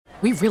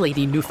We really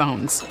need new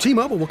phones.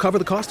 T-Mobile will cover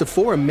the cost of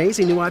 4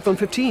 amazing new iPhone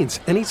 15s,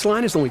 and each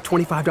line is only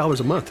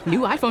 $25 a month. New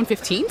iPhone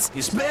 15s?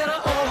 It's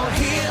better over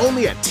here.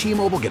 Only at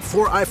T-Mobile, get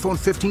 4 iPhone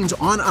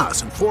 15s on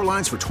us and 4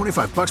 lines for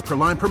 $25 per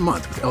line per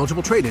month with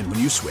eligible trade-in when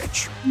you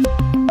switch.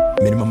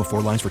 Minimum of 4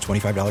 lines for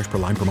 $25 per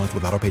line per month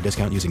with autopay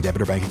discount using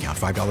debit or bank account.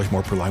 $5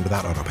 more per line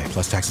without autopay,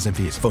 plus taxes and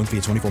fees. Phone fee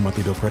at 24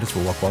 monthly bill credits for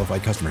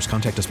well-qualified customers.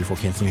 Contact us before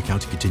canceling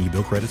account to continue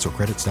bill credits or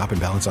credit stop and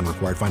balance on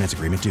required finance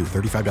agreement due.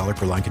 $35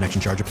 per line connection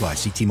charge applies.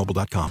 See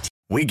T-Mobile.com.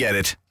 We get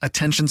it.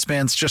 Attention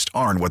spans just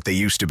aren't what they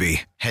used to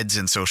be. Heads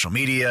in social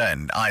media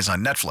and eyes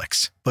on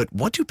Netflix. But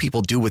what do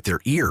people do with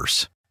their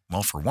ears?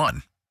 Well, for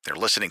one, they're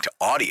listening to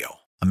audio.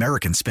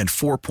 Americans spend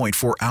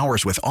 4.4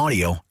 hours with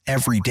audio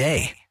every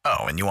day.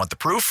 Oh, and you want the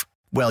proof?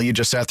 Well, you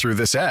just sat through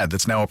this ad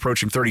that's now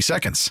approaching 30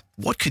 seconds.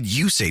 What could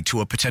you say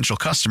to a potential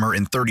customer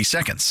in 30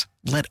 seconds?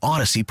 Let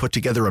Odyssey put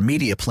together a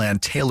media plan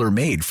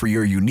tailor-made for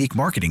your unique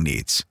marketing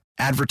needs.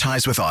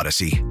 Advertise with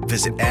Odyssey.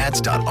 Visit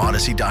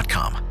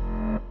ads.odyssey.com.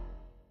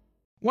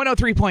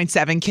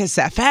 103.7 KISS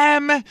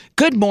FM.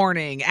 Good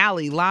morning.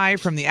 Allie live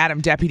from the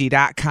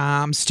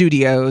AdamDeputy.com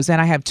studios.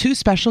 And I have 2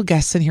 special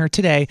guests in here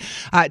today.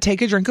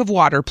 Take a drink of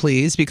water,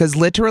 please, because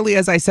literally,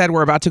 as I said,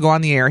 we're about to go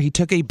on the air. He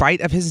took a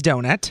bite of his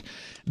donut.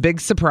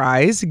 Big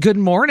surprise. Good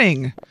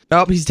morning.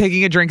 Oh, he's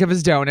taking a drink of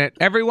his donut.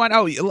 Everyone,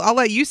 I'll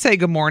let you say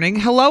good morning.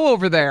 Hello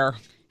over there.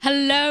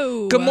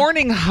 Hello. Good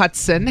morning,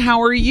 Hudson.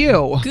 How are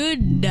you?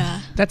 Good.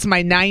 That's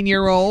my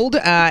 9-year-old,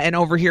 and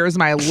over here is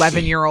my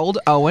 11-year-old,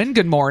 Owen.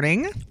 Good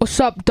morning. What's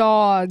up,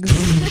 dogs?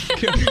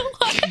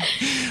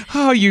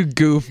 Oh, you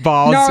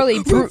goofballs. Gnarly.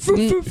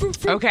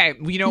 Okay,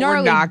 you know what Gnarly.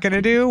 we're not going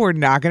to do? We're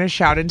not going to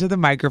shout into the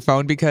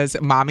microphone because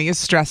Mommy is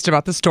stressed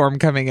about the storm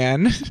coming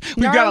in.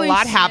 We've got a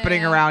lot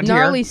happening around here.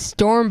 Gnarly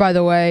storm, by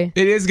the way.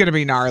 It is going to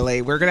be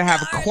gnarly. We're going to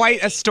have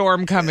quite a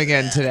storm coming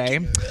in today.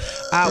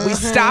 We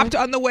stopped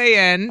on the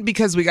way in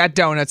because we got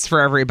donuts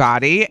for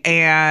everybody,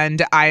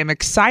 and I am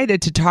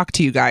excited to talk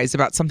to you guys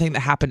about something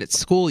that happened at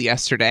school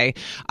yesterday.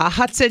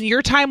 Hudson,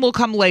 your time will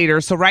come later,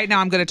 so right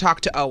now I'm going to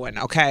talk to Owen,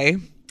 okay?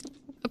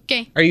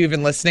 Okay. Are you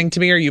even listening to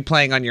me, or are you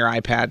playing on your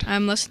iPad?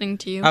 I'm listening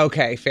to you.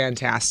 Okay,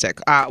 fantastic.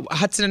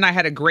 Hudson and I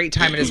had a great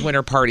time at his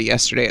winter party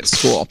yesterday at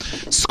school.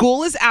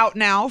 School is out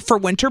now for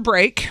winter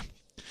break.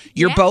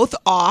 You're both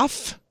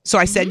off. So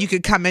I said you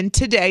could come in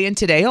today and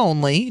today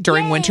only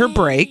during winter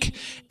break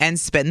and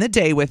spend the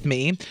day with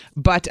me.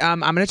 But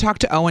I'm going to talk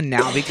to Owen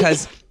now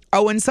because,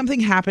 Owen,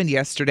 something happened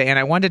yesterday, and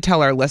I wanted to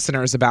tell our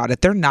listeners about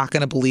it. They're not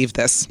going to believe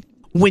this.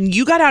 When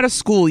you got out of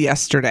school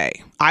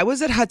yesterday, I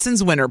was at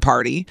Hudson's winter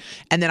party,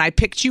 and then I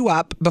picked you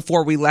up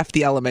before we left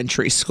the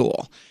elementary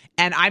school.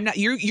 And I'm not.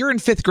 You're in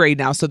 5th grade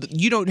now, so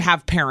you don't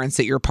have parents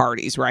at your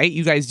parties, right?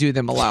 You guys do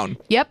them alone.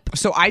 Yep.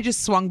 So I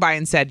just swung by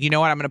and said, you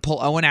know what? I'm going to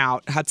pull Owen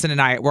out. Hudson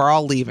and I, we're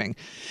all leaving.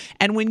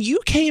 And when you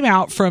came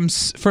out from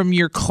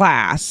your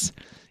class,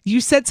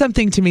 you said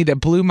something to me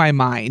that blew my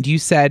mind. You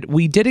said,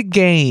 we did a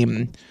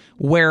game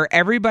where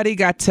everybody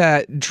got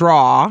to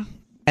draw,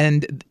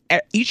 and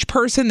each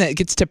person that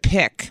gets to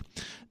pick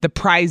the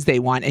prize they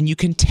want, and you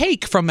can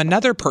take from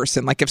another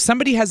person. Like if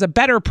somebody has a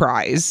better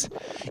prize,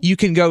 you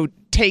can go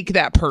take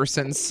that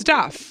person's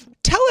stuff.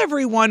 Tell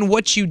everyone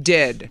what you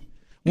did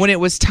when it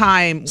was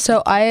time.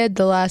 So I had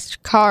the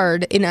last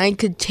card, and I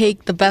could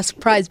take the best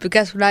prize, but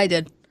guess what I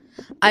did?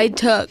 I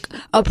took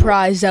a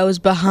prize that was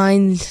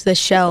behind the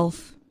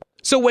shelf.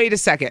 So wait a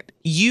second.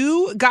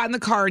 You got in the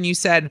car and you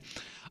said,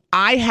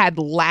 I had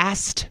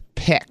last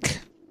pick,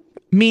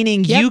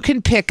 meaning you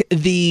can pick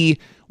the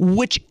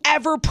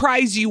whichever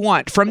prize you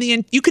want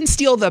you can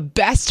steal the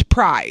best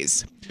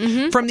prize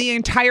from the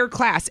entire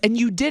class, and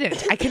you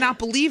didn't. I cannot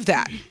believe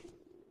that.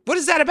 What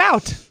is that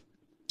about?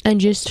 And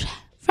just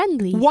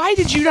friendly. Why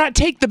did you not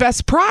take the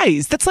best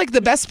prize? That's like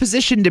the best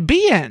position to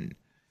be in.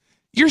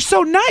 You're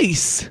so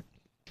nice.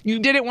 You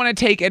didn't want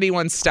to take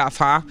anyone's stuff,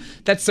 huh?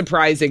 That's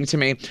surprising to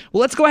me.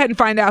 Well, let's go ahead and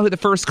find out who the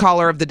first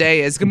caller of the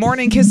day is. Good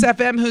morning, KISS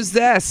FM. Who's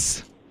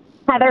this?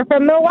 Heather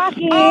from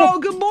Milwaukee. Oh,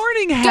 good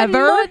morning, Heather.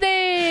 Good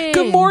morning.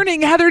 Good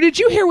morning, Heather. Did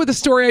you hear what the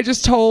story I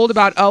just told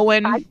about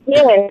Owen? I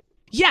did.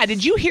 Yeah,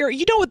 did you hear?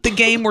 You know what the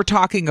game we're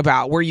talking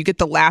about, where you get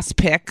the last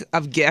pick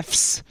of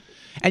gifts?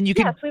 And you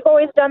can. Yes, we've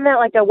always done that,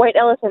 like a white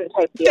elephant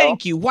type deal.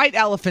 Thank you. White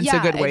elephant's a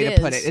good way to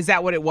put it. Is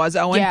that what it was,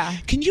 Owen? Yeah.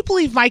 Can you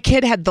believe my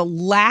kid had the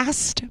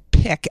last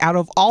pick out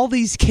of all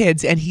these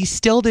kids, and he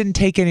still didn't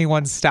take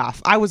anyone's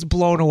stuff? I was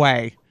blown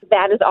away.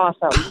 That is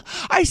awesome.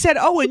 I said,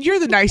 Owen, you're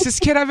the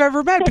nicest kid I've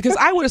ever met, because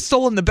I would have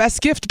stolen the best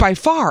gift by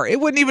far. It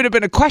wouldn't even have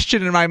been a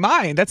question in my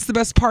mind. That's the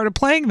best part of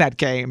playing that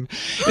game.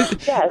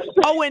 Yes.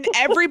 Owen,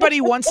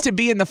 everybody wants to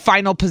be in the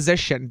final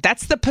position.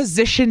 That's the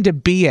position to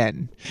be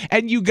in.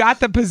 And you got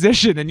the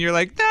position, and you're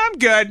like, nah, I'm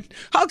good.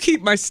 I'll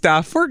keep my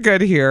stuff. We're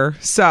good here.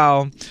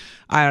 So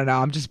I don't know.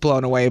 I'm just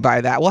blown away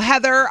by that. Well,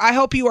 Heather, I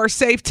hope you are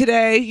safe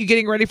today. You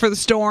getting ready for the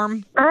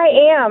storm? I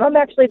am. I'm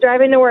actually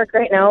driving to work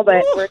right now,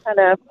 but we're kind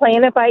of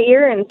playing it by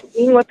ear and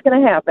seeing what's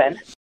going to happen.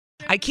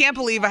 I can't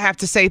believe I have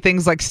to say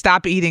things like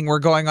stop eating. We're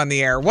going on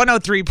the air.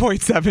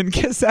 103.7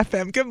 KISS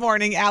FM. Good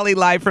morning. Allie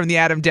live from the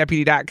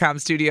AdamDeputy.com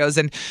studios.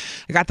 And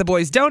I got the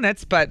boys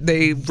donuts, but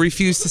they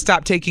refuse to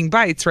stop taking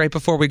bites right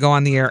before we go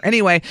on the air.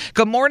 Anyway,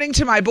 good morning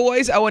to my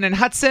boys, Owen and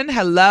Hudson.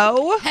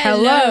 Hello.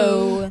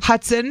 Hello.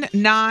 Hudson,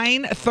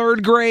 9,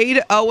 3rd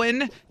grade.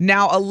 Owen,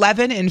 now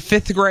 11 in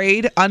 5th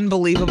grade.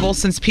 Unbelievable.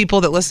 Since people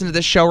that listen to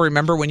this show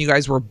remember when you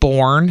guys were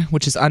born,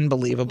 which is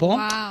unbelievable.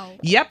 Wow.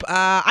 Yep.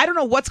 I don't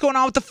know what's going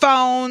on with the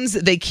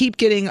phones. They keep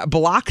getting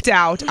blocked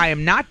out. I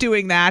am not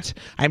doing that.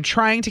 I'm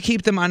trying to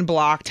keep them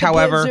unblocked.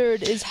 However,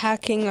 Blizzard is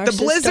hacking our the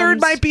Blizzard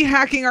systems. might be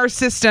hacking our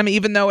system,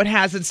 even though it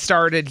hasn't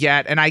started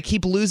yet. And I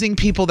keep losing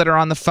people that are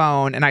on the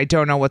phone, and I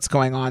don't know what's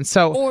going on.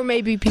 So, Or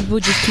maybe people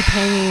just keep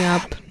hanging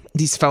up.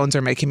 these phones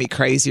are making me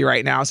crazy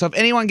right now. So if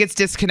anyone gets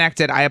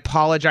disconnected, I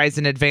apologize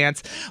in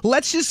advance.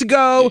 Let's just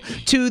go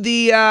to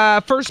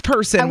the first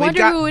person I we've wonder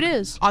got who it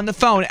is. on the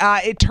phone.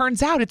 It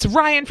turns out it's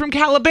Ryan from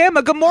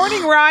Calabama. Good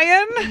morning,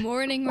 Ryan. Good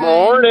morning, Ryan.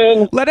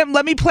 Morning.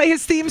 Let me play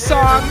his theme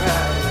song.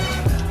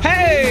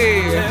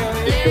 Hey,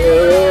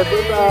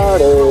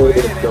 Everybody,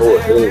 go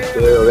ahead,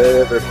 tell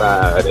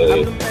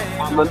everybody.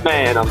 I'm the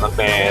man, I'm the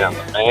man, I'm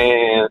the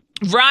man.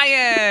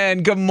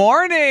 Ryan. Good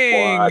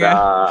morning. What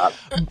up?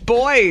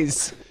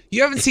 Boys,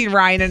 you haven't seen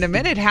Ryan in a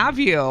minute, have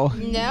you?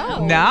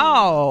 No.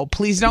 No,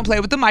 please don't play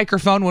with the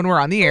microphone when we're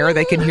on the air.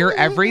 They can hear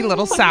every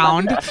little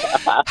sound.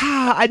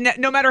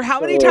 No matter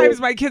how many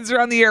times my kids are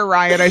on the air,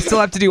 Ryan, I still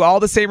have to do all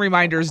the same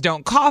reminders.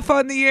 Don't cough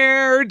on the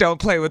air. Don't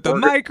play with the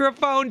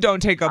microphone.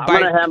 Don't take a I'm bite.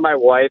 going to have my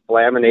wife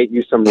laminate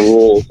you some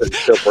rules and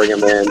she'll bring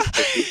them in.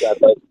 She's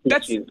got like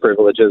teaching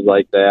privileges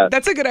like that.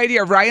 That's a good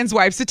idea. Ryan's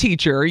wife's a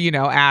teacher,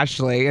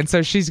 Ashley. And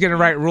so she's going to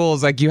write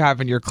rules like you have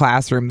in your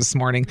classroom this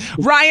morning.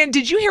 Ryan,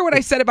 did you hear what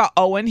I said about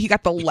Owen? He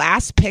got the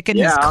last pick in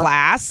his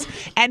class,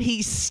 and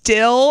he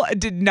still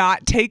did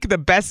not take the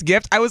best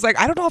gift. I was like,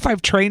 I don't know if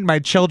I've trained my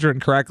children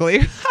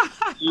correctly.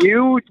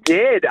 You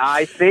did.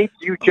 I think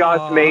you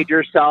just made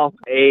yourself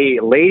a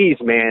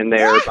ladies' man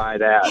there by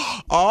that.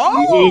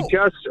 Oh! He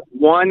just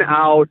won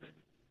out.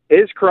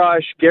 His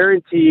crush,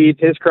 guaranteed,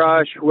 his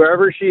crush,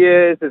 whoever she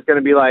is going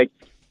to be like,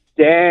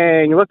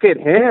 dang, look at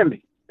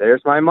him.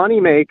 There's my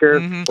moneymaker.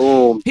 Mm-hmm.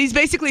 Boom. He's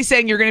basically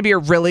saying you're going to be a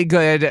really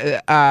good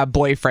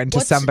boyfriend to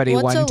somebody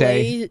one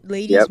day.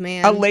 Ladies'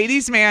 man? A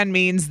ladies' man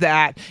means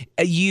that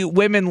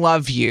women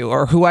love you,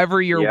 or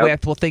whoever you're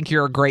with will think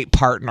you're a great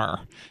partner.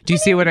 Do you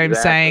see what I'm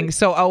saying?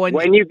 So, Owen,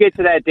 when you get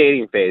to that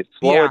dating phase,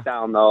 slow it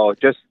down though.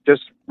 Just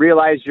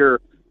realize you're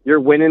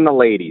winning the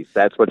ladies.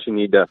 That's what you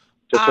need to.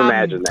 Just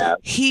imagine that.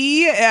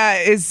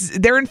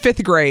 They're in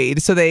 5th grade,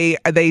 so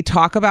they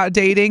talk about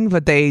dating,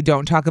 but they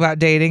don't talk about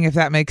dating, if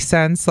that makes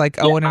sense. Like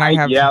Owen and I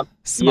have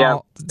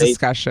small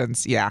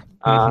discussions. Yeah.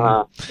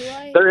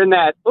 They're in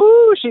that,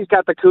 ooh, she's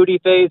got the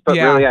cootie phase, but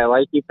really I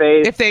like you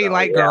phase. If they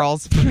like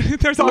girls.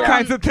 There's all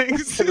kinds of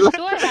things. Do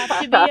I have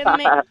to be a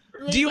man?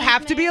 Do you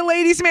have to be a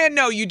ladies' man?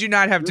 No, you do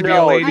not have to be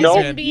a ladies'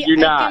 man. You do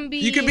not.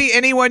 You can be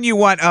anyone you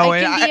want,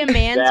 Owen. I can be a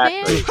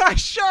man's man?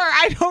 Sure,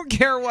 I don't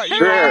care what you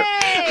are.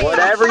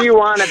 Whatever you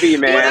want to be,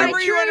 man. Whatever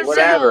you want to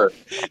Whatever.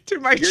 To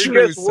my You're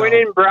true just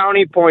winning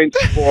brownie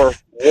points for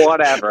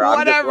whatever.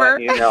 I'm just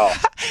letting you know.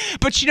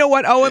 But you know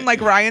what, Owen, like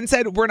Ryan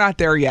said, we're not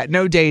there yet.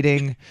 No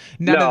dating.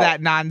 None of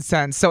that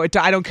nonsense. So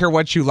I don't care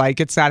what you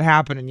like. It's not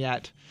happening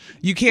yet.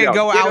 You can't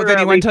go out with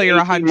anyone until you're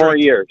 100. More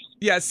years.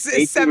 Yes,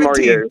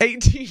 17,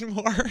 18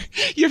 more.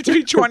 You have to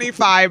be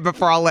 25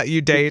 before I'll let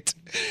you date.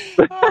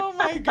 Oh,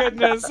 my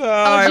goodness. Oh,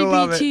 I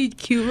love it.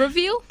 LGBTQ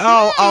review?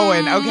 Oh,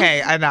 Owen,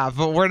 okay, enough.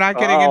 But we're not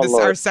getting into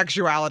our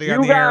sexuality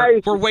on the air.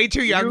 We're way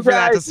too young for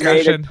that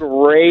discussion. Made a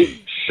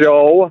great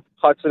show,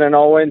 Hudson and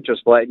Owen,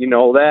 just let you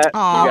know that.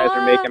 Aww. You guys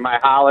are making my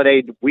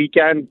holiday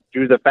weekend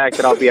due to the fact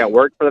that I'll be at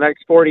work for the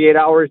next 48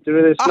 hours due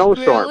to this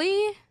snowstorm.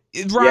 Really?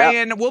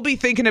 Ryan, we'll be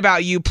thinking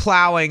about you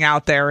plowing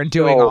out there and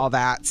doing all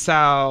that.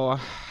 So,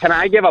 can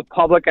I give a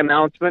public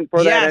announcement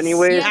for that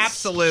anyway? Yes,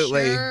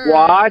 absolutely. Sure.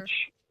 Watch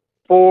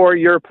for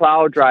your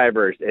plow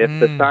drivers. If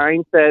the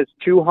sign says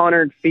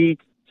 200 feet,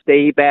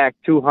 stay back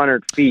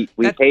 200 feet.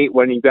 We hate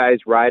when you guys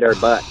ride our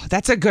butt.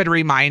 That's a good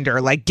reminder.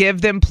 Like,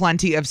 give them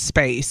plenty of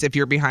space if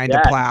you're behind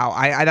a plow.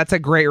 That's a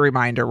great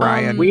reminder,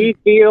 Ryan. We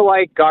feel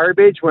like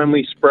garbage when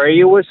we spray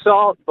you with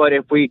salt, but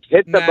if we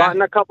hit the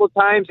button a couple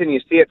times and you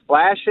see it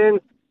flashing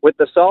with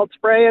the salt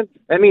spraying,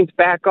 that means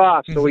back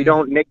off so we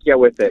don't nick you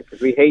with it, because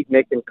we hate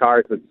nicking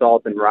cars with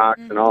salt and rocks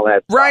and all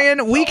that stuff.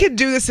 Ryan, we could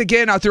do this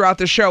again throughout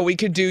the show. We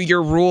could do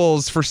your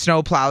rules for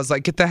snowplows,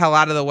 like get the hell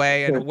out of the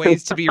way and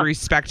ways to be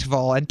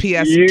respectful. And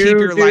P.S. keep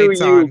your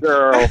lights on.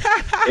 Girl.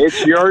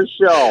 It's your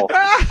show.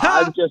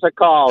 I'm just a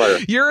caller.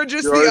 You're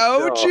just the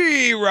OG,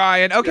 show.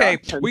 Ryan. Okay,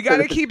 we got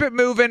to keep it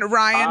moving.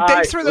 Ryan,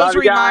 thanks for those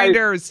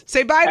reminders.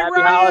 Say bye to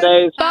Ryan.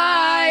 Holidays.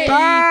 Bye.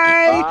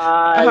 Bye.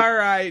 Bye. All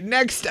right,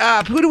 next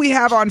up, who do we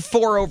have on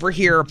 4 over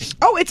here?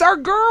 Oh, it's our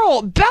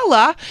girl,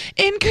 Bella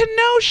in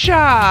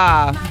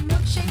Kenosha.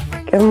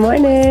 Good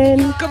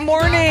morning. Good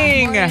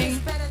morning.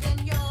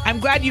 I'm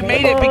glad you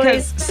made it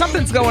because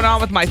something's going on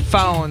with my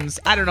phones.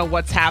 I don't know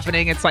what's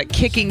happening. It's like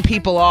kicking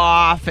people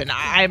off, and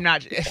I'm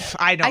not.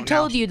 I don't know. I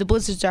told you the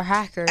blizzards are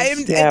hackers.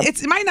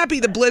 It might not be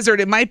the blizzard.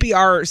 It might be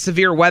our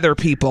severe weather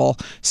people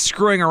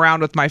screwing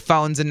around with my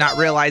phones and not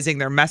realizing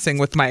they're messing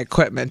with my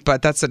equipment.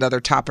 But that's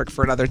another topic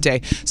for another day.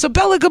 So,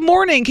 Bella, good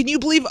morning. Can you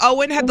believe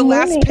Owen had the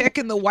last pick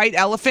in the white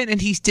elephant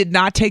and he did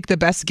not take the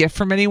best gift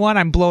from anyone?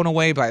 I'm blown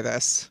away by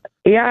this.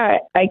 Yeah,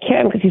 I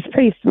can because he's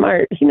pretty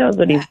smart. He knows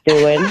what he's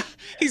doing.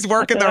 He's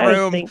working the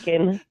room.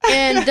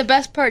 And the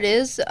best part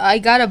is I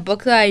got a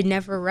book that I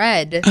never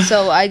read.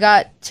 So I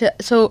got to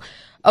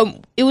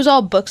it was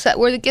all books that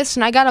were the gifts,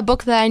 and I got a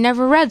book that I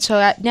never read.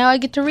 So now I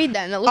get to read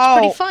that, and it looks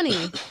pretty funny.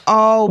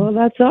 Oh, well,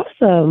 that's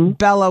awesome.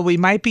 Bella, we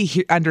might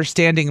be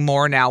understanding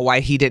more now why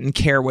he didn't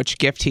care which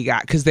gift he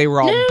got because they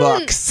were all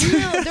books.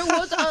 No, there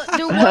was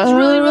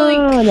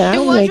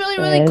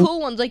really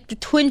cool ones, like the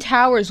Twin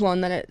Towers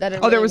one that I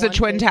really there was wanted. a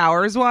Twin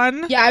Towers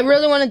one? Yeah, I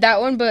really wanted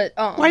that one, but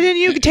why didn't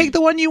you take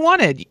the one you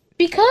wanted?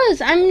 Because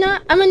I'm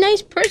a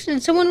nice person.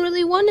 Someone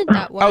really wanted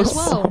that one as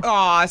well.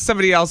 Aw,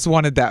 somebody else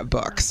wanted that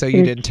book, so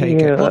you didn't take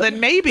it. Well, then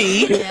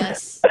maybe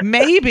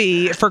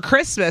for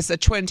Christmas, a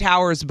Twin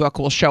Towers book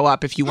will show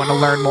up if you want to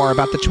learn more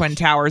about the Twin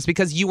Towers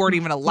because you weren't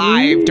even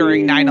alive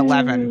during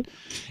 9/11.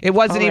 It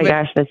wasn't even. Oh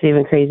my gosh, that's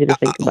even crazy to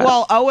think about.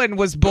 Well, Owen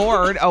was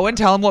born. Owen,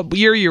 tell him what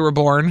year you were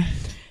born.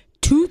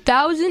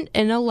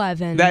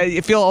 2011.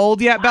 You feel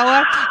old yet,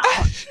 Bella?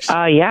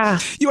 Yeah.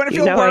 You want to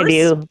feel worse? I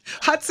do.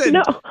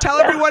 Hudson, tell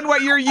everyone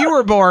what year you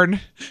were born.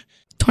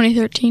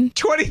 2013.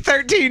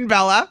 2013,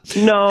 Bella.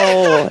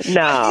 No.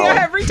 Yeah,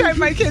 every time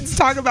my kids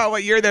talk about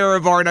what year they were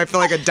born, I feel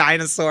like a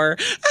dinosaur.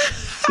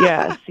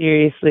 Yeah,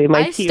 seriously.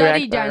 My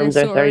T-Rex arms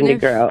are starting to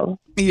grow.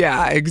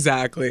 Yeah,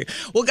 exactly.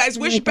 Well, guys,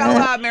 wish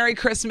Bella Merry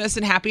Christmas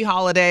and Happy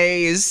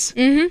Holidays.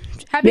 Mm-hmm.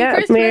 Happy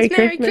Christmas, Merry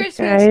Christmas,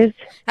 guys.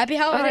 Happy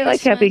holidays. I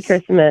like Happy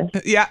Christmas.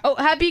 Yeah. Oh,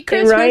 Happy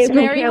Christmas, and Ryan from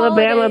Merry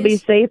Alabama,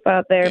 holidays. be safe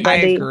out there,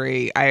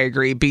 buddy. I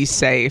agree. Be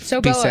safe. So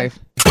be Bella. safe.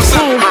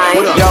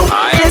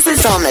 Hi. This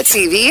is on the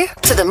TV,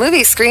 to the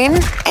movie screen,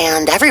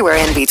 and everywhere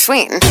in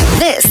between.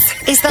 This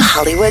is the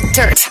Hollywood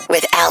Dirt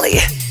with Allie.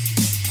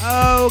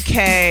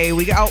 Okay,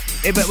 we got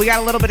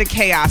a little bit of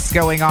chaos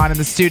going on in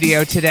the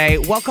studio today.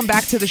 Welcome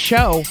back to the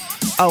show,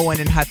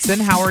 Owen and Hudson.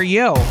 How are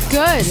you?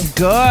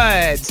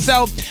 Good.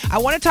 So I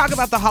want to talk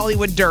about the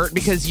Hollywood Dirt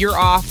because you're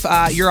off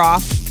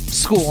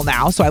school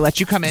now, so I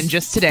let you come in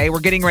just today. We're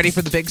getting ready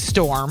for the big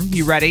storm.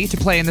 You ready to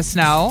play in the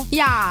snow?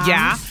 Yeah.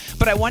 Yeah.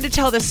 But I wanted to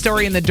tell this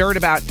story in the dirt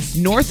about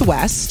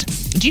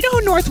Northwest. Do you know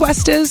who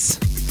Northwest is?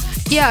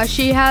 Yeah,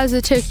 she has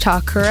a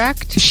TikTok,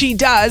 correct? She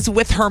does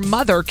with her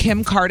mother,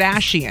 Kim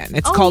Kardashian.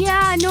 It's called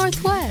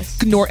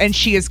Northwest. And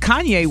she is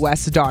Kanye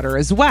West's daughter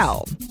as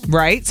well,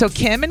 right? So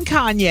Kim and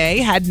Kanye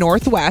had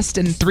Northwest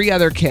and 3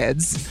 other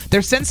kids.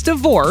 They're since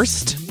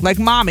divorced, like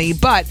mommy,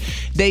 but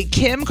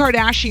Kim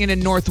Kardashian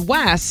and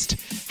Northwest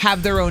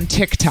have their own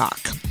TikTok.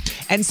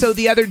 And so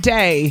the other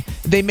day,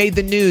 they made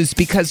the news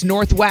because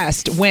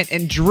Northwest went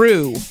and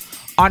drew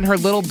on her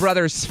little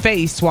brother's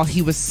face while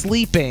he was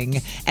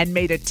sleeping and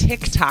made a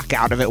TikTok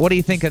out of it. What do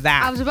you think of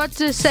that? I was about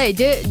to say,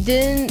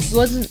 didn't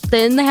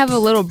they have a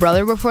little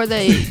brother before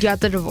they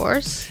got the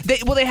divorce?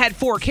 They had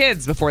 4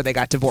 kids before they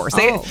got divorced.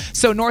 Oh.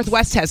 So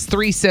Northwest has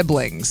 3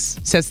 siblings.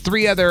 Has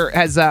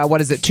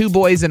 2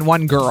 boys and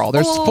 1 girl.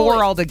 There's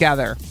 4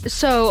 altogether.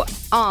 So,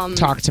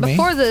 talk to me.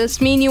 Before this,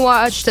 me and you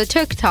watched a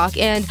TikTok,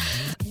 and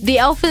the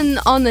elf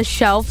on the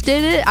shelf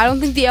did it. I don't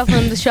think the elf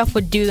on the shelf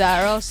would do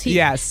that, or else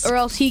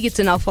he gets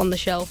an elf on the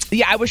shelf.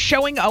 Yeah, I was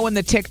showing Owen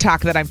the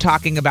TikTok that I'm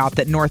talking about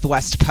that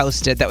Northwest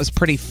posted. That was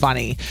pretty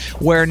funny,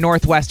 where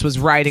Northwest was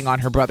writing on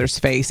her brother's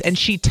face, and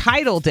she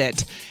titled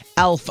it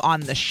 "Elf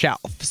on the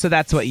Shelf." So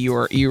that's what you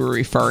were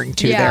referring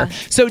to there.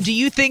 So do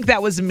you think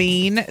that was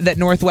mean that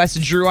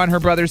Northwest drew on her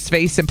brother's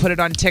face and put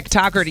it on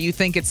TikTok, or do you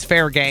think it's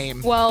fair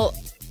game? Well,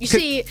 you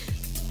see,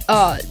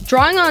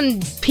 drawing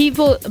on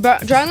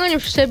your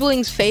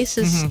siblings'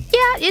 faces,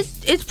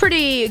 it's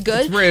pretty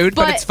good. It's rude,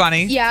 but it's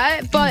funny.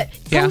 Yeah, but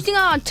posting it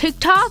on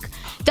TikTok,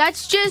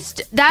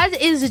 that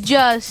is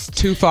just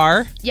too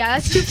far. Yeah,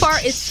 that's too far.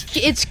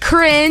 It's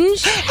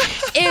cringe.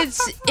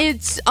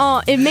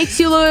 It makes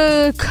you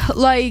look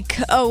like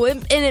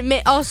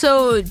it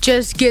also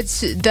just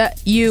gets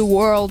you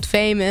world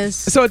famous.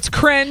 So it's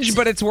cringe,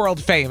 but it's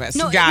world famous.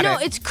 No,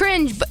 it's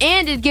cringe,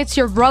 and it gets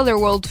your brother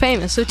world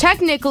famous. So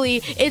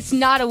technically, it's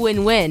not a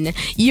win-win.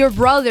 Your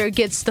brother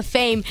gets the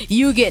fame,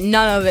 you get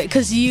none of it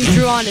because you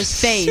drew on his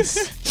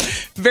face.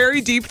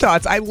 Very deep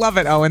thoughts. I love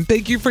it, Owen.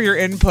 Thank you for your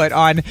input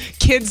on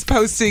kids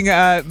posting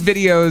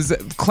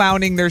videos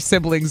clowning their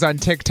siblings on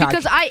TikTok.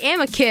 Because I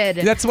am a kid.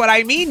 That's what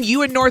I mean.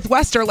 You and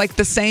Northwest are like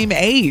the same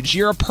age.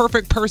 You're a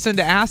perfect person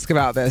to ask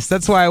about this.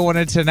 That's why I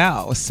wanted to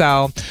know.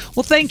 So,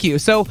 well, thank you.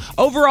 So,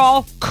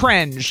 overall,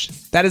 cringe.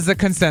 That is the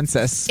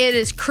consensus. It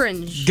is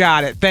cringe.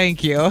 Got it.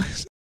 Thank you.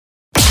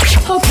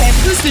 Okay,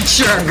 who's the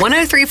jerk?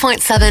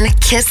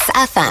 103.7 KISS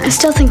FM. I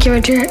still think you're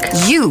a jerk.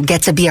 You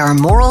get to be our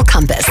moral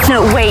compass.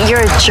 No, wait,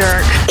 you're a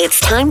jerk. It's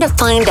time to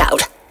find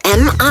out.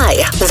 Am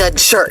I the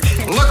jerk?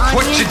 Look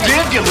what you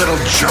did, you little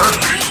jerk.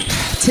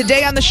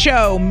 Today on the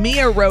show,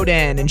 Mia wrote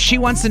in and she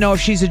wants to know if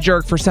she's a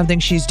jerk for something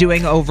she's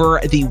doing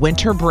over the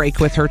winter break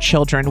with her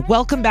children.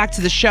 Welcome back to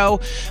the show,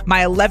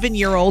 my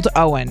 11-year-old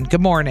Owen.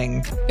 Good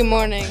morning. Good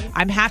morning.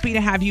 I'm happy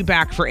to have you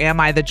back for Am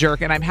I the Jerk?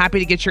 And I'm happy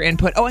to get your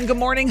input. Oh, and good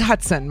morning,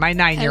 Hudson, my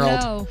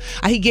 9-year-old. Hello.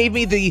 He gave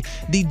me the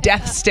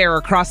death stare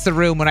across the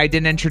room when I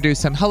didn't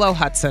introduce him. Hello,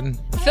 Hudson.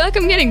 I feel like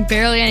I'm getting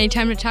barely any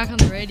time to talk on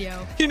the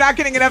radio. You're not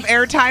getting enough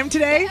airtime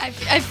today?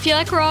 I feel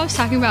like we're always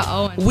talking about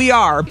Owen. We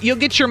are. You'll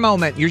get your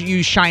moment.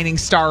 You shining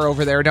star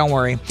over there. Don't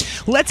worry.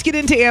 Let's get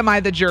into Am I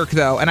the Jerk,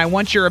 though, and I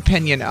want your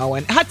opinion,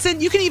 Owen. Hudson,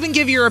 you can even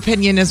give your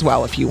opinion as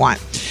well if you want.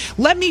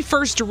 Let me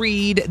first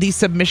read the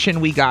submission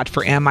we got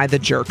for Am I the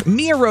Jerk.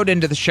 Mia wrote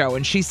into the show,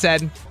 and she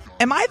said,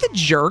 am I the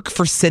jerk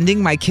for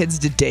sending my kids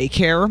to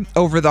daycare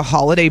over the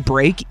holiday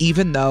break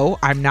even though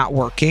I'm not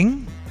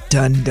working?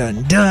 Dun,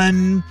 dun,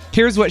 dun.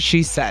 Here's what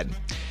she said.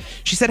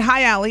 She said,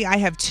 hi, Allie. I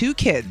have 2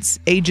 kids,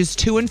 ages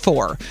 2 and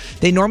 4.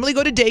 They normally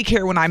go to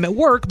daycare when I'm at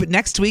work, but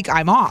next week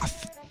I'm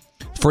off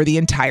for the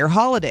entire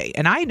holiday.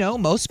 And I know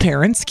most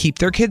parents keep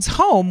their kids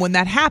home when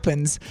that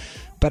happens,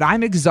 but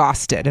I'm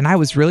exhausted and I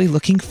was really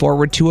looking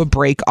forward to a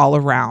break all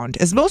around.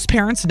 As most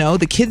parents know,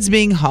 the kids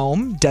being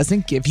home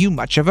doesn't give you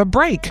much of a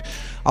break.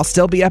 I'll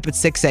still be up at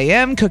 6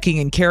 a.m. cooking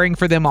and caring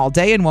for them all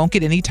day and won't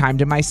get any time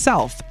to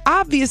myself.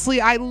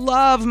 Obviously, I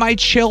love my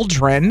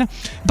children,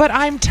 but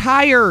I'm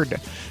tired.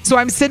 So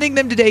I'm sending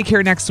them to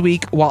daycare next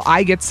week while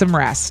I get some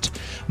rest.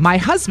 My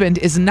husband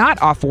is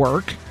not off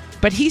work,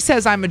 but he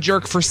says I'm a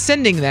jerk for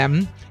sending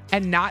them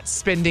and not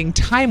spending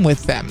time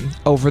with them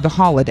over the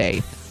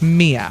holiday.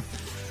 Mia.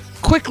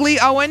 Quickly,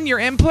 Owen, your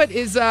input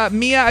is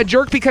Mia a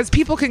jerk? Because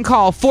people can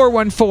call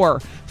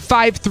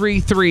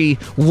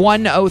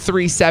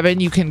 414-533-1037.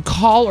 You can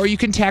call or you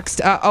can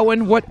text.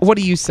 Owen, what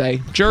do you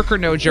say? Jerk or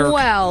no jerk?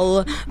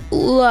 Well,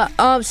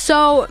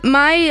 so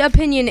my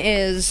opinion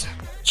is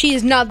she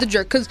is not the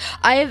jerk because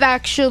I have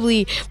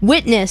actually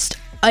witnessed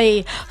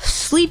a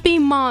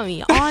sleeping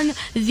mommy on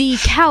the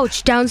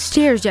couch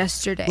downstairs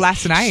yesterday.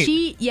 Last night?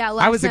 Last night.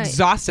 I was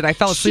exhausted. I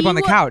fell asleep on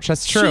the couch.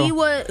 That's true.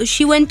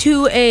 She went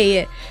to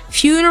a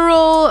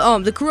funeral,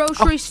 the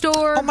grocery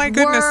store. Oh my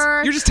goodness.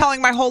 work. You're just telling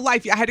my whole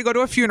life. I had to go to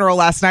a funeral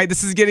last night.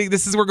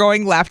 We're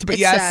going left. But It's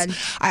yes,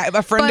 sad.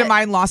 a friend of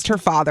mine lost her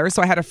father,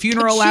 so I had a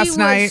funeral last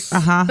night.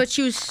 But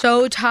she was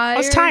so tired. I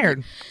was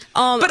tired.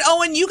 But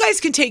Owen, you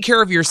guys can take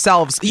care of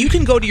yourselves. You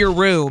can go to your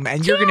room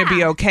and you're going to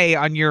be okay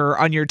on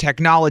your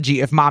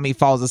technology if mommy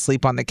falls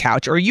asleep on the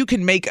couch, or you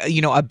can make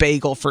a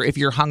bagel for if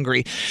you're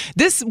hungry.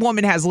 This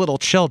woman has little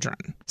children,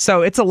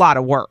 so it's a lot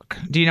of work.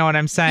 Do you know what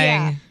I'm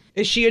saying? Yeah.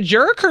 Is she a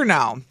jerk or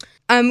no?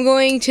 I'm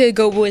going to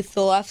go with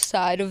the left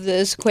side of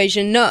this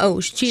equation. No,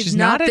 she's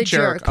not the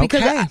jerk.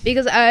 Okay.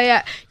 Because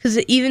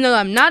even though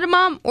I'm not a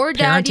mom or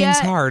dad Parenting's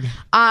yet, hard.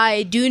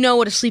 I do know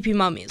what a sleepy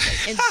mommy is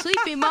like. And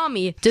sleepy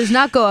mommy does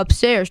not go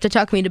upstairs to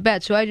tuck me to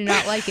bed, so I do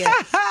not like it.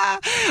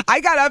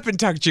 I got up and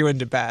tucked you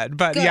into bed,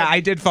 but Good. yeah,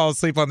 I did fall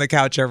asleep on the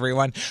couch,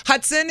 everyone.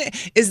 Hudson,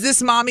 is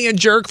this mommy a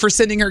jerk for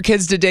sending her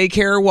kids to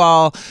daycare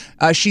while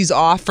she's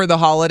off for the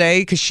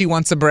holiday because she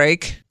wants a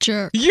break?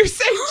 Jerk. You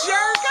say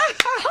jerk?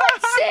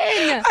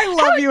 Hudson! I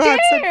love you, dare?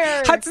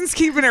 Hudson. Hudson's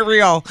keeping it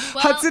real.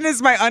 Well, Hudson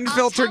is my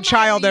unfiltered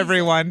child,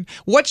 everyone.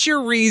 What's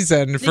your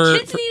reason for... The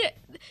kids need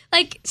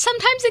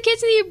sometimes the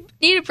kids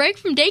need a break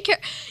from daycare.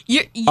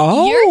 You're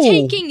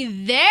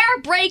taking their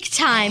break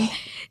time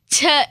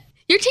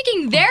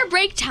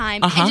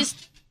and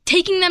just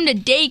taking them to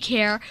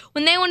daycare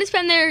when they want to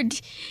spend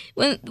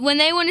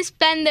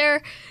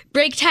their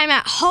break time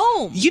at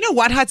home. You know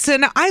what,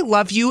 Hudson? I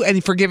love you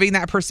and for giving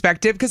that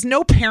perspective because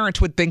no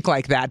parent would think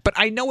like that. But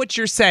I know what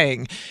you're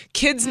saying.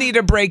 Kids need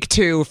a break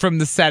too from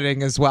the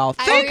setting as well.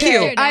 Thank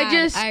you.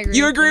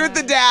 You agree with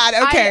the dad?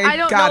 Okay, I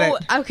don't got know.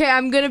 it. Okay,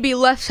 I'm gonna be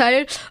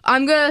left-sided.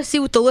 I'm gonna see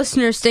what the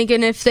listeners think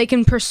and if they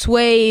can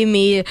persuade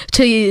me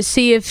to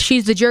see if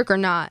she's the jerk or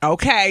not.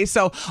 Okay,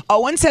 so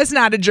Owen says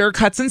not a jerk.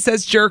 Hudson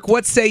says jerk.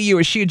 What say you?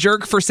 Is she a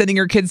jerk for sending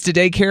her kids to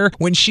daycare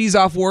when she's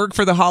off work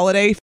for the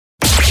holiday?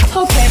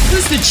 Okay,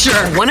 who's the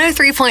jerk?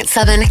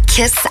 103.7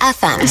 KISS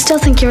FM. I still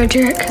think you're a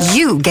jerk.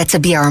 You get to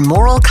be our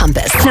moral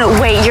compass. No,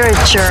 wait, you're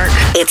a jerk.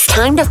 It's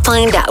time to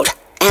find out.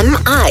 Am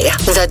I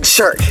the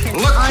jerk?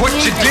 Look what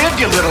you did,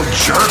 you little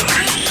jerk.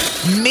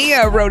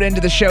 Mia wrote into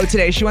the show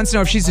today. She wants to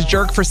know if she's a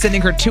jerk for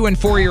sending her 2- and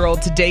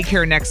 4-year-old to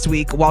daycare next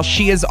week while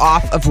she is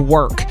off of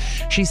work.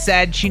 She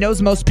said she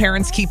knows most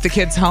parents keep the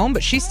kids home,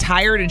 but she's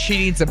tired and she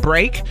needs a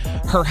break.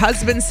 Her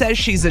husband says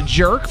she's a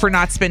jerk for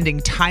not spending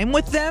time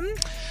with them.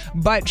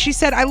 But she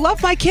said, I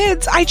love my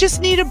kids. I just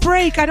need a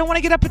break. I don't want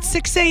to get up at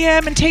 6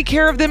 a.m. and take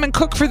care of them and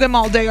cook for them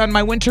all day on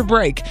my winter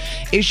break.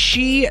 Is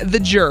she the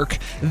jerk?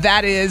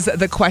 That is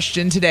the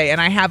question today. And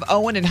I have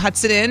Owen and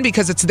Hudson in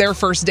because it's their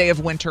first day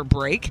of winter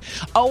break.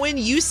 Owen,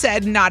 you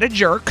said not a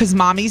jerk because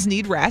mommies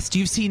need rest.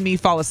 You've seen me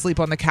fall asleep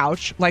on the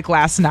couch like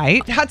last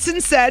night. Hudson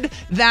said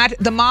that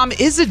the mom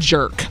is a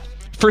jerk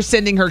for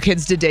sending her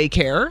kids to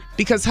daycare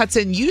because,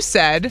 Hudson, you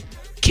said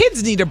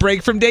kids need a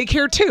break from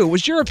daycare too,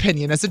 was your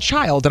opinion as a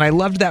child. And I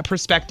loved that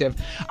perspective.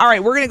 All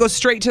right, we're going to go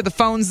straight to the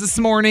phones this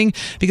morning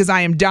because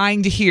I am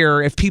dying to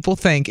hear if people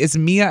think, is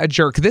Mia a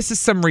jerk? This is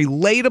some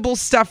relatable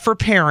stuff for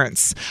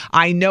parents.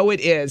 I know it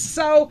is.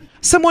 So,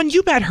 someone,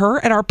 you met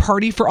her at our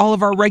party for all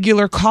of our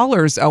regular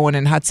callers, Owen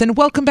and Hudson.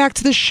 Welcome back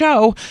to the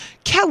show,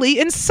 Kelly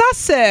in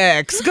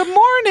Sussex. Good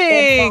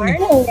morning. Good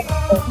morning.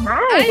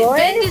 Hi, I've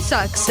been to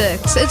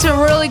Sussex. It's a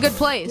really good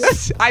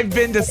place. I've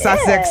been to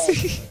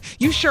Sussex.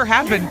 You sure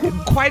have been.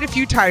 Quite a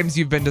few times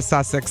you've been to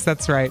Sussex.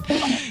 That's right.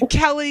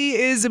 Kelly,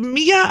 is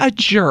Mia a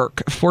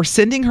jerk for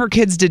sending her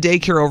kids to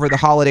daycare over the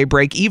holiday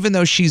break, even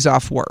though she's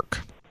off work?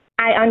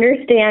 I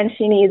understand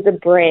she needs a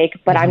break,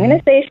 but I'm going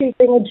to say she's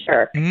being a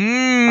jerk.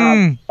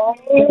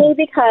 Only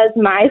because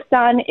my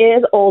son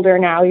is older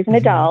now. He's an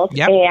adult.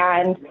 Yep.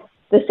 And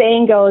the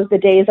saying goes, the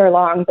days are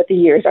long, but the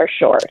years are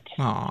short.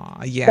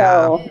 Aw, yeah.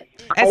 So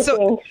I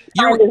think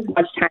find as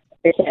much time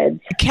with the kids.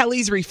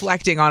 Kelly's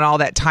reflecting on all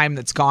that time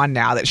that's gone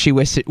now that she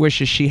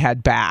wishes she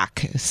had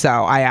back. So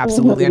I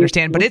absolutely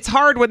understand. But it's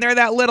hard when they're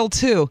that little,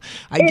 too.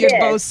 I get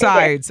both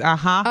sides.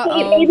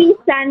 Maybe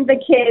send the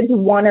kids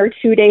 1 or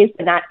 2 days,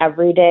 but not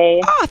every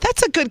day. Oh,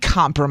 that's a good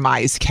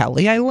compromise,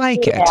 Kelly. I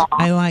like it.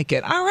 I like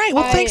it. All right.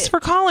 Well, thanks for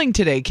calling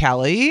today,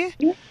 Kelly.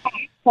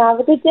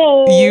 Have a good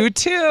day. You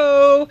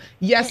too.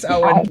 Yes,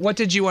 Owen. What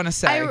did you want to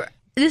say?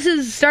 This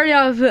is starting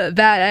off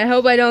bad. I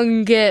hope I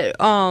don't get,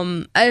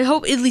 I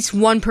hope at least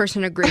one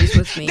person agrees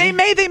with me. They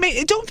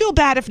may. Don't feel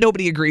bad if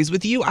nobody agrees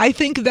with you. I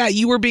think that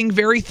you were being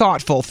very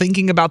thoughtful,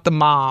 thinking about the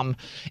mom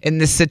in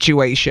this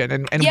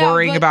situation and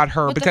worrying about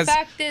her, because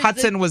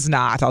Hudson was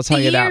not. I'll tell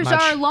you that much.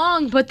 The years are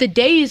long, but the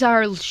days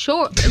are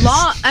short.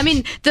 I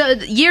mean,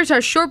 the years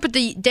are short, but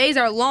the days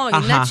are long.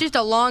 And that's just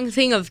a long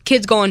thing of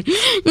kids going,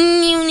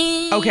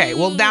 Okay,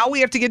 well, now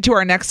we have to get to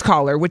our next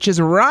caller, which is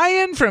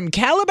Ryan from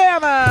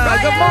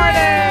Calabama. Good morning.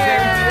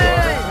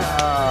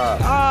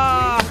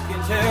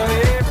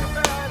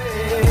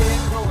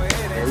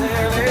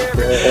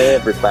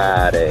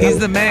 Everybody. He's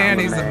the man.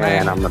 He's the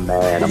man. I'm the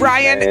man.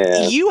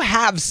 Ryan, you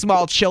have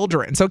small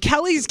children. So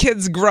Kelly's kid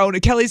has grown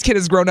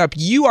up.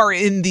 You are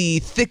in the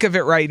thick of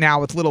it right now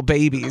with little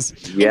babies.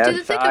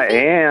 Yes, I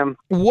am.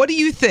 What do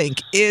you think?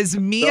 Is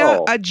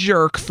Mia a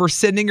jerk for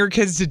sending her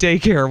kids to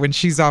daycare when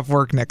she's off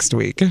work next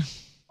week?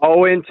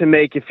 Owen, to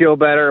make you feel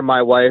better,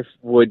 my wife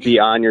would be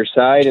on your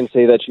side and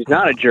say that she's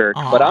not a jerk,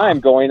 but I'm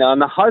going on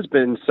the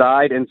husband's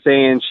side and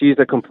saying she's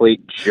a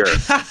complete jerk.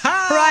 Ryan,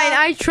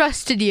 I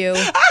trusted you.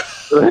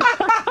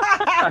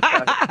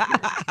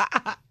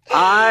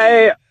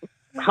 I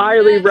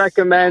highly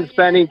recommend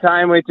spending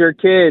time with your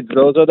kids.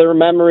 Those are the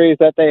memories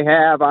that they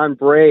have on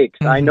breaks.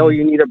 I know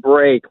you need a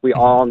break. We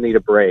all need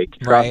a break.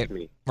 Trust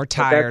me. We're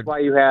tired. That's why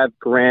you have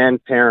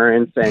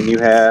grandparents and you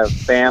have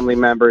family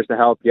members to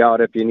help you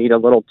out if you need a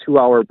little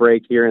 2-hour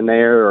break here and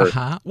there. Or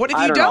What if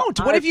you don't?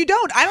 What if you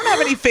don't? I don't have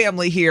any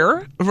family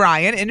here,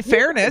 Ryan, in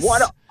fairness.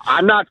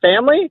 I'm not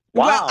family?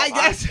 Wow. Well, I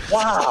guess.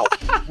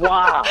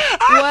 Wow.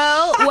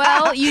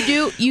 Well, you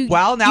do.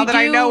 Well, now that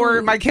I know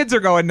where my kids are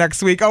going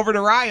next week, over to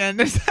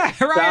Ryan's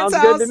Sounds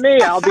house. good to me.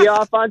 I'll be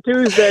off on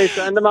Tuesday.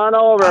 Send them on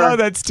over. Oh,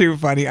 that's too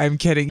funny. I'm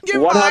kidding.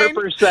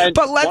 100%.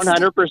 But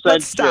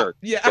let's stop. Jerk.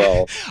 Yeah.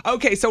 So.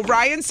 Okay, so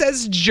Ryan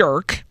says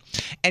jerk.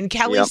 And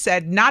Kelly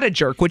said not a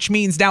jerk, which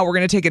means now we're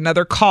going to take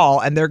another call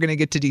and they're going to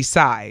get to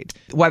decide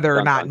whether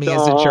or not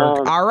Mia's a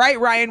jerk. All right,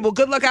 Ryan. Well,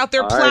 good luck out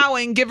there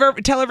plowing.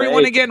 Tell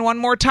everyone again one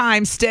more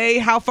time. Stay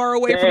how far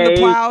away from the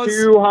plows?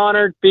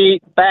 200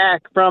 feet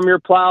back from your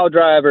plow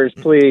drivers,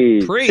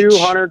 please. Preach.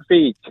 200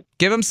 feet.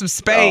 Give them some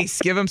space.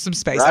 Give them some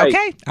space. Right.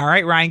 Okay. All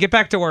right, Ryan, get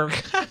back to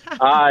work. All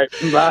right.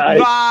 Bye.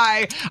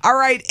 Bye. All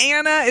right.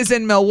 Anna is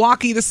in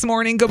Milwaukee this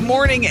morning. Good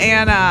morning,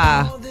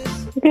 Anna.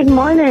 Good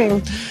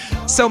morning.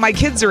 So my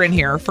kids are in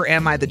here for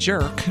Am I the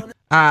Jerk?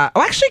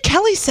 Actually,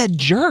 Kelly said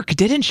jerk,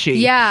 didn't she?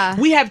 Yeah.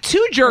 We have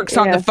two jerks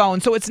on the phone,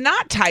 so it's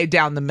not tied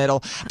down the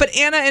middle. But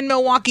Anna in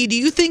Milwaukee, do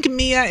you think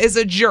Mia is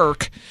a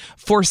jerk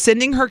for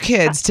sending her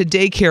kids to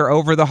daycare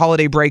over the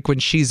holiday break when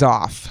she's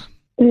off?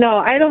 No,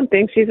 I don't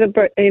think she's a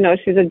jerk.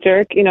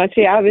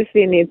 She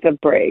obviously needs a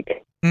break.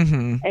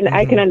 Mm-hmm. And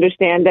I can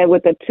understand that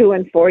with a 2-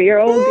 and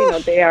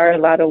 4-year-old, they are a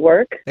lot of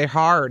work. They're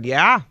hard,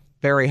 yeah.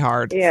 Very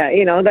hard. Yeah,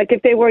 like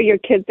if they were your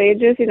kids'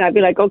 ages, I'd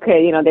be like,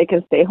 okay, they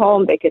can stay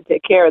home, they can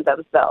take care of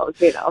themselves,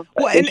 But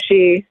well,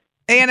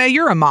 Anna,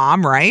 you're a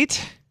mom,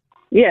 right?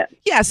 Yeah.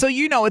 Yeah, so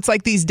it's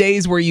like these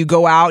days where you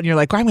go out and you're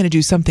like, I'm going to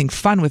do something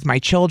fun with my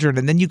children,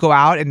 and then you go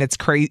out and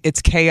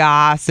it's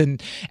chaos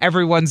and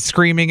everyone's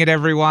screaming at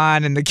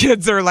everyone and the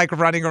kids are like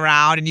running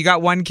around and you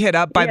got one kid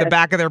up by the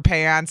back of their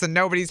pants and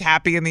nobody's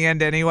happy in the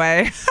end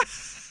anyway.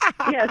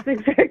 Yes,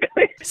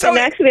 exactly. And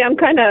actually, I'm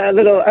kind of a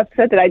little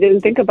upset that I didn't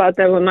think about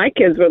that when my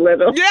kids were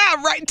little. Yeah,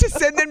 right, to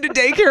send them to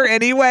daycare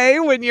anyway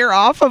when you're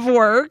off of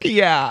work.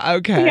 Yeah,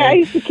 okay. Yeah, I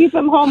used to keep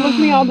them home with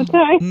me all the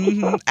time.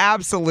 Mm-hmm,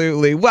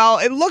 absolutely. Well,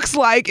 it looks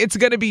like it's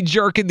going to be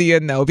jerk in the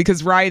end, though,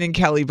 because Ryan and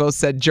Kelly both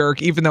said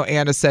jerk, even though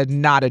Anna said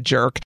not a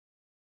jerk.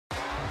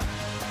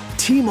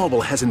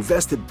 T-Mobile has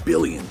invested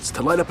billions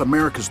to light up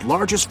America's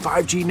largest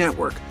 5G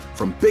network,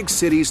 From big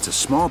cities to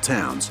small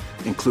towns,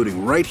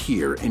 including right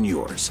here in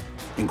yours.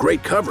 And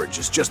great coverage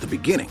is just the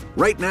beginning.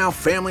 Right now,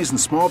 families and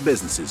small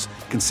businesses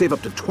can save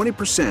up to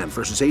 20%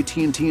 versus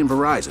AT&T and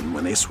Verizon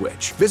when they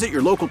switch. Visit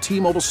your local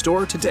T-Mobile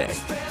store today.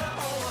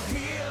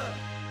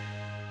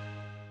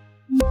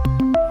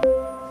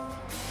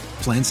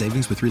 Plan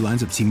savings with 3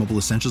 lines of T-Mobile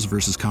Essentials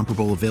versus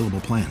comparable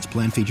available plans.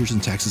 Plan features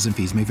and taxes and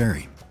fees may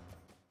vary.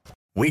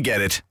 We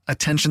get it.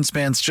 Attention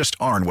spans just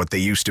aren't what they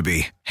used to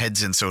be.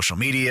 Heads in social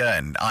media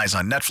and eyes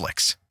on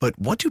Netflix. But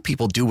what do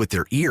people do with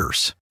their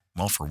ears?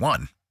 Well, for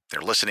one, they're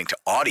listening to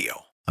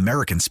audio.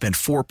 Americans spend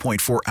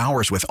 4.4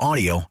 hours with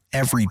audio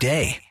every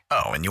day.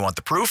 Oh, and you want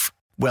the proof?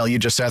 Well, you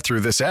just sat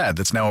through this ad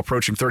that's now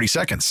approaching 30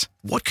 seconds.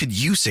 What could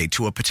you say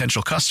to a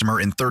potential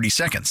customer in 30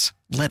 seconds?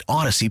 Let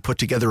Odyssey put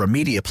together a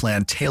media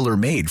plan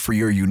tailor-made for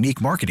your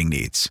unique marketing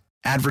needs.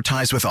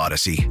 Advertise with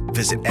Odyssey.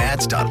 Visit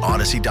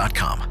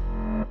ads.odyssey.com.